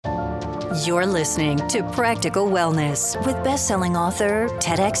You're listening to Practical Wellness with best-selling author,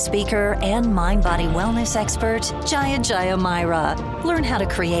 TEDx speaker, and mind-body wellness expert, Jaya Myra. Learn how to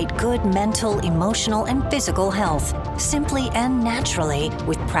create good mental, emotional, and physical health simply and naturally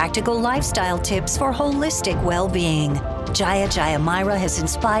with practical lifestyle tips for holistic well-being. Jaya Myra has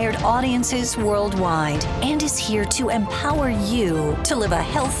inspired audiences worldwide and is here to empower you to live a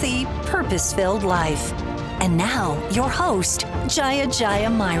healthy, purpose-filled life. And now, your host, Jaya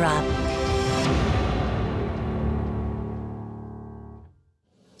Myra.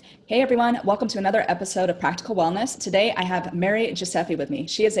 Hey everyone, welcome to another episode of Practical Wellness. Today I have Mary Giuseppe with me.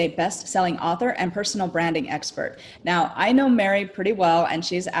 She is a best-selling author and personal branding expert. Now, I know Mary pretty well, and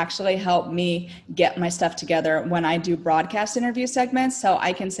she's actually helped me get my stuff together when I do broadcast interview segments, so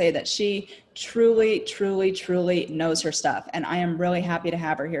I can say that she truly knows her stuff, and I am really happy to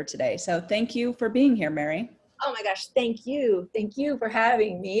have her here today. So thank you for being here, Mary. Oh my gosh, thank you. Thank you for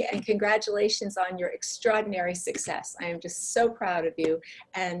having me, and congratulations on your extraordinary success. I am just so proud of you,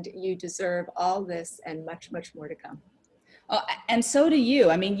 and you deserve all this and much more to come. Oh, and so do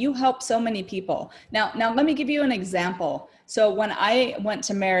you. I mean, you help so many people. Now let me give you an example. So when I went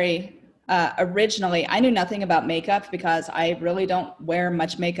to Mary, originally, I knew nothing about makeup because I really don't wear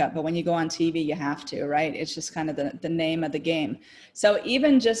much makeup, but when you go on TV, you have to, right? It's just kind of the name of the game. So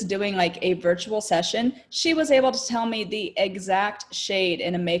even just doing like a virtual session, she was able to tell me the exact shade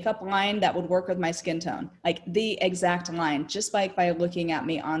in a makeup line that would work with my skin tone, like the exact line, just like by looking at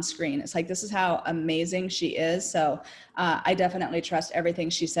me on screen. It's like, this is how amazing she is. So I definitely trust everything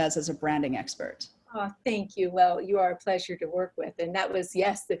she says as a branding expert. Oh, thank you. Well, you are a pleasure to work with. And that was,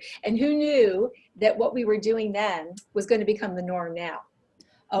 yes. And who knew that what we were doing then was going to become the norm now?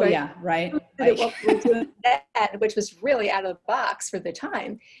 Oh, right? Yeah, right. What we were doing then, which was really out of the box for the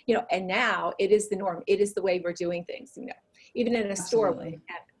time, and now it is the norm. It is the way we're doing things, even in a store, we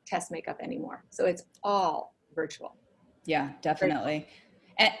can't test makeup anymore. So it's all virtual. Yeah, definitely.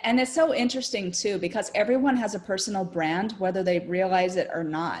 And it's so interesting too, because everyone has a personal brand, whether they realize it or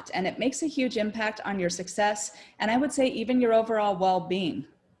not. And it makes a huge impact on your success. And I would say even your overall well-being.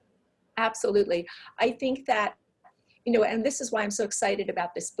 Absolutely. I think that, and this is why I'm so excited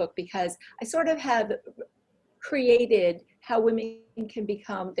about this book, because I sort of have created how women can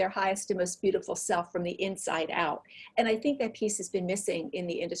become their highest and most beautiful self from the inside out. And I think that piece has been missing in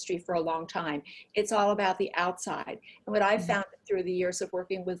the industry for a long time. It's all about the outside. And what I've found through the years of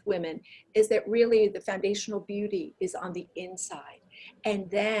working with women is that really the foundational beauty is on the inside. And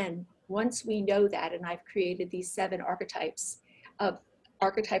then once we know that, and I've created these 7 archetypes of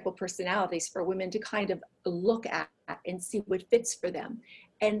archetypal personalities for women to kind of look at and see what fits for them.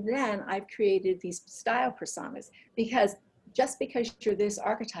 And then I've created these style personas, because just because you're this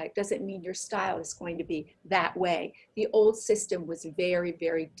archetype doesn't mean your style is going to be that way. The old system was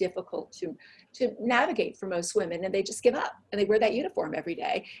very difficult to navigate for most women, and they just give up and they wear that uniform every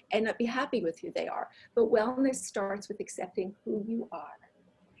day and not be happy with who they are. But wellness starts with accepting who you are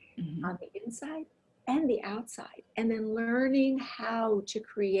on the inside and the outside, and then learning how to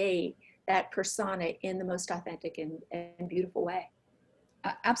create that persona in the most authentic and beautiful way.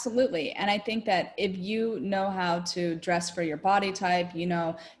 Absolutely. And I think that if you know how to dress for your body type, you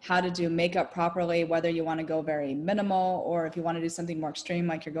know how to do makeup properly, whether you want to go very minimal or if you want to do something more extreme,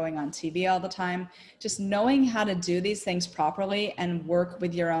 like you're going on TV all the time, just knowing how to do these things properly and work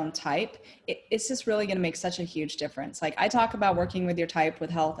with your own type, it's just really going to make such a huge difference. Like I talk about working with your type with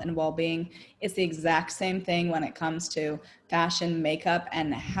health and well-being. It's the exact same thing when it comes to fashion, makeup,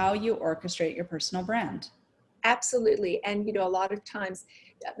 and how you orchestrate your personal brand. Absolutely. And, a lot of times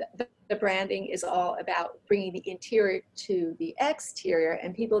the branding is all about bringing the interior to the exterior,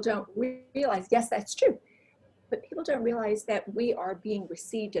 and people don't realize, yes, that's true, but people don't realize that we are being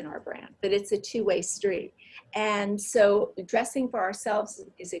received in our brand, that it's a two-way street. And so dressing for ourselves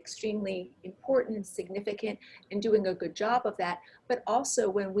is extremely important and significant, and doing a good job of that. But also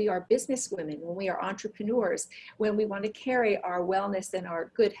when we are business women, when we are entrepreneurs, when we want to carry our wellness and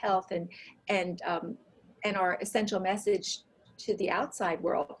our good health and our essential message to the outside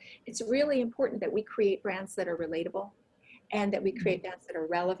world, it's really important that we create brands that are relatable and that we create brands that are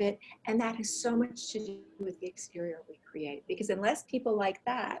relevant. And that has so much to do with the exterior we create, because unless people like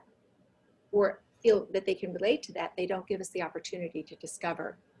that or feel that they can relate to that, they don't give us the opportunity to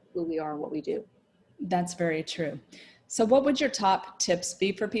discover who we are and what we do. That's very true. So what would your top tips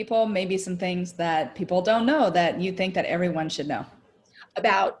be for people? Maybe some things that people don't know that you think that everyone should know.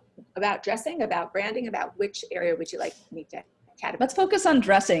 About dressing, about branding, about which area would you like me to categorize? Let's focus on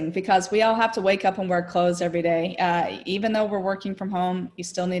dressing, because we all have to wake up and wear clothes every day. Even though we're working from home, you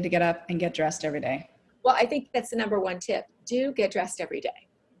still need to get up and get dressed every day. Well, I think that's the number one tip. Do get dressed every day.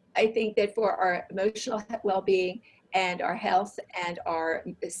 I think that for our emotional well-being and our health and our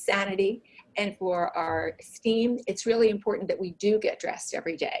sanity and for our esteem, it's really important that we do get dressed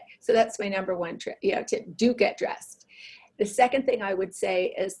every day. So that's my number one tip, to do get dressed. The second thing I would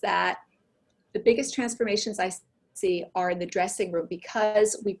say is that the biggest transformations I see are in the dressing room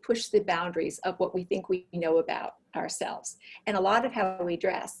because we push the boundaries of what we think we know about ourselves. And a lot of how we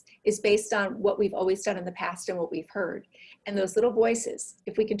dress is based on what we've always done in the past and what we've heard. And those little voices,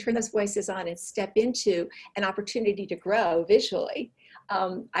 if we can turn those voices on and step into an opportunity to grow visually,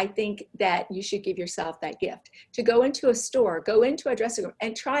 I think that you should give yourself that gift. To go into a store, go into a dressing room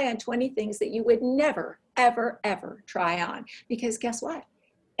and try on 20 things that you would never, ever, ever try on. Because guess what?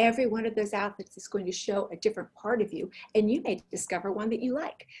 Every one of those outfits is going to show a different part of you, and you may discover one that you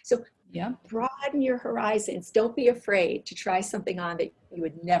like. So broaden your horizons. Don't be afraid to try something on that you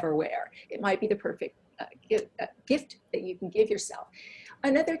would never wear. It might be the perfect gift that you can give yourself.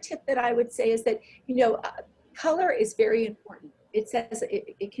 Another tip that I would say is that, color is very important. It says,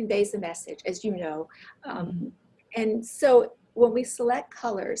 it conveys a message, as you know. And so when we select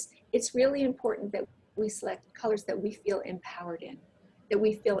colors, it's really important that we select colors that we feel empowered in, that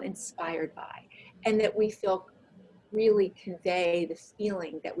we feel inspired by, and that we feel really convey the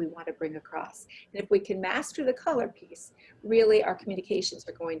feeling that we want to bring across. And if we can master the color piece, really our communications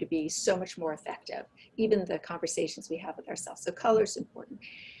are going to be so much more effective, even the conversations we have with ourselves. So color is important.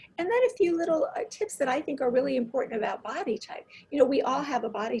 And then a few little tips that I think are really important about body type. We all have a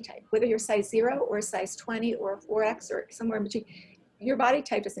body type, whether you're size 0 or a size 20 or a 4X or somewhere in between, your body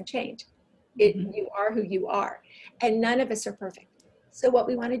type doesn't change. You are who you are, and none of us are perfect. So what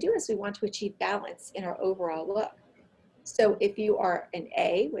we want to do is we want to achieve balance in our overall look. So if you are an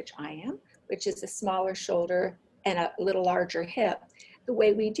A, which I am, which is a smaller shoulder and a little larger hip, the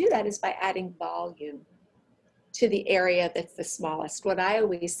way we do that is by adding volume to the area that's the smallest. What I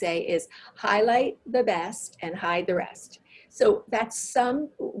always say is highlight the best and hide the rest. So that's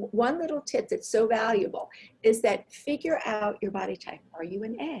one little tip that's so valuable is that figure out your body type. Are you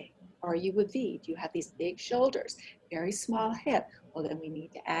an A? Are you a V? Do you have these big shoulders, very small hip? Well, then we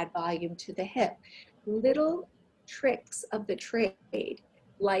need to add volume to the hip. Little tricks of the trade,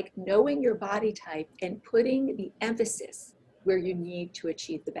 like knowing your body type and putting the emphasis where you need to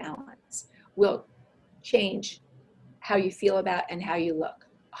achieve the balance, will change how you feel about and how you look,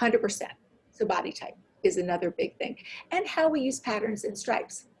 100%. So body type is another big thing. And how we use patterns and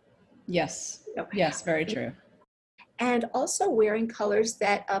stripes. Yes, yes, very true. And also wearing colors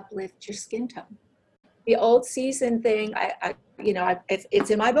that uplift your skin tone. The old season thing,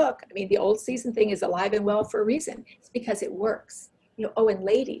 it's in my book. I mean, the old season thing is alive and well for a reason. It's because it works. And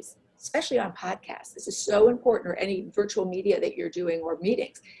ladies, especially on podcasts, this is so important, or any virtual media that you're doing or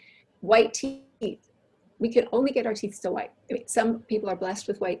meetings. White teeth. We can only get our teeth still white. I mean, some people are blessed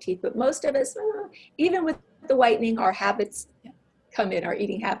with white teeth, but most of us, even with the whitening, our habits come in, our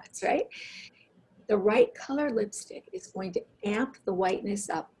eating habits, right? The right color lipstick is going to amp the whiteness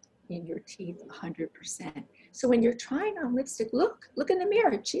up in your teeth 100%. So when you're trying on lipstick, look in the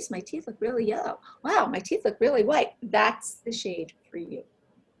mirror. Geez, my teeth look really yellow. Wow, my teeth look really white. That's the shade for you.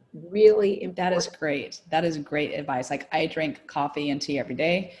 Really important. That is great. That is great advice. Like, I drink coffee and tea every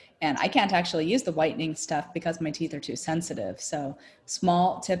day, and I can't actually use the whitening stuff because my teeth are too sensitive. So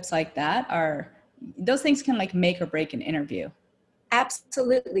small tips like that those things can like make or break an interview.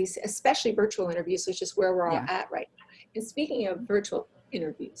 Absolutely, especially virtual interviews, which is where we're all at right now. And speaking of virtual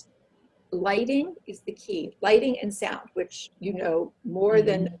interviews, lighting is the key. Lighting and sound, which you know more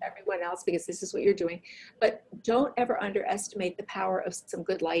than everyone else because this is what you're doing. But don't ever underestimate the power of some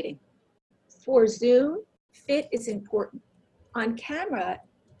good lighting. For Zoom, fit is important. On camera,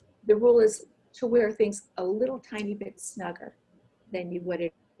 the rule is to wear things a little tiny bit snugger than you would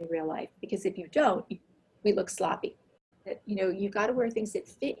in real life. Because if you don't, we look sloppy. That, you've got to wear things that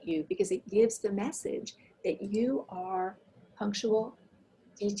fit you because it gives the message that you are punctual,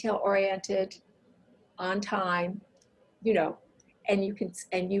 detail-oriented, on time, and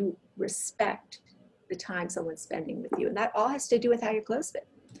you respect the time someone's spending with you. And that all has to do with how your clothes fit.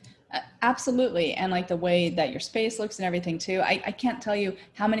 Absolutely. And like the way that your space looks and everything too. I can't tell you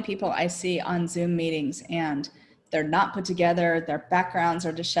how many people I see on Zoom meetings and they're not put together. Their backgrounds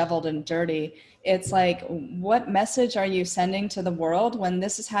are disheveled and dirty. It's like, what message are you sending to the world when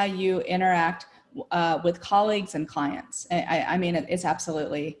this is how you interact with colleagues and clients? I mean, it's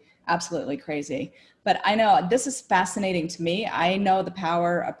absolutely crazy. But I know this is fascinating to me. I know the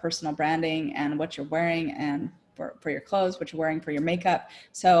power of personal branding and what you're wearing and for your clothes, what you're wearing for your makeup.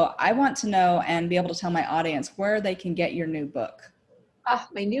 So I want to know and be able to tell my audience where they can get your new book.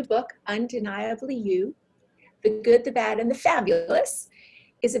 My new book, Undeniably You, The Good, the Bad, and the Fabulous.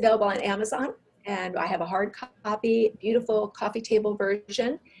 is available on Amazon, and I have a hard copy, beautiful coffee table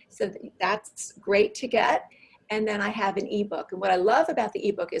version. So that's great to get. And then I have an ebook. And what I love about the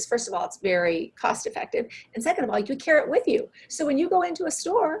ebook is, first of all, it's very cost effective. And second of all, you carry it with you. So when you go into a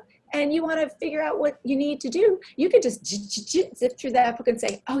store and you want to figure out what you need to do, you could just zip through that book and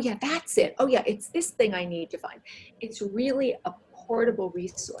say, oh yeah, that's it. Oh yeah, it's this thing I need to find. It's really a portable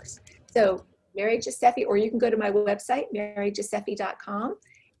resource. So Mary Giuseppe, or you can go to my website, marygiuseppe.com.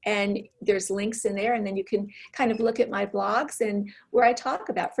 And there's links in there, and then you can kind of look at my blogs and where I talk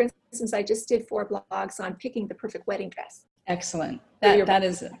about, for instance, I just did 4 blogs on picking the perfect wedding dress. Excellent. That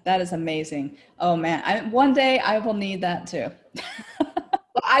is amazing. Oh man, one day I will need that too.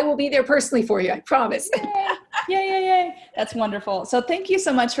 Well, I will be there personally for you, I promise. Yay. That's wonderful. So thank you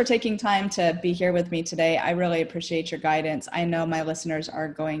so much for taking time to be here with me today. I really appreciate your guidance. I know my listeners are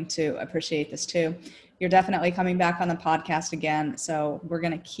going to appreciate this too. You're definitely coming back on the podcast again. So we're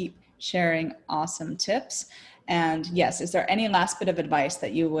going to keep sharing awesome tips. And yes, is there any last bit of advice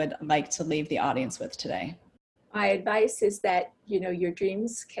that you would like to leave the audience with today? My advice is that, your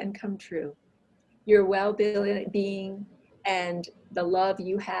dreams can come true. Your well-being and the love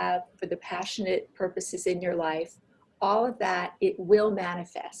you have for the passionate purposes in your life, all of that, it will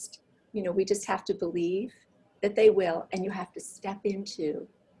manifest. We just have to believe that they will, and you have to step into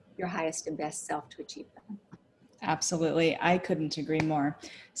your highest and best self to achieve them. Absolutely. I couldn't agree more.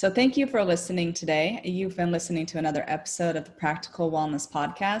 So thank you for listening today. You've been listening to another episode of the Practical Wellness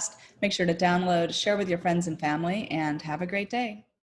Podcast. Make sure to download, share with your friends and family, and have a great day.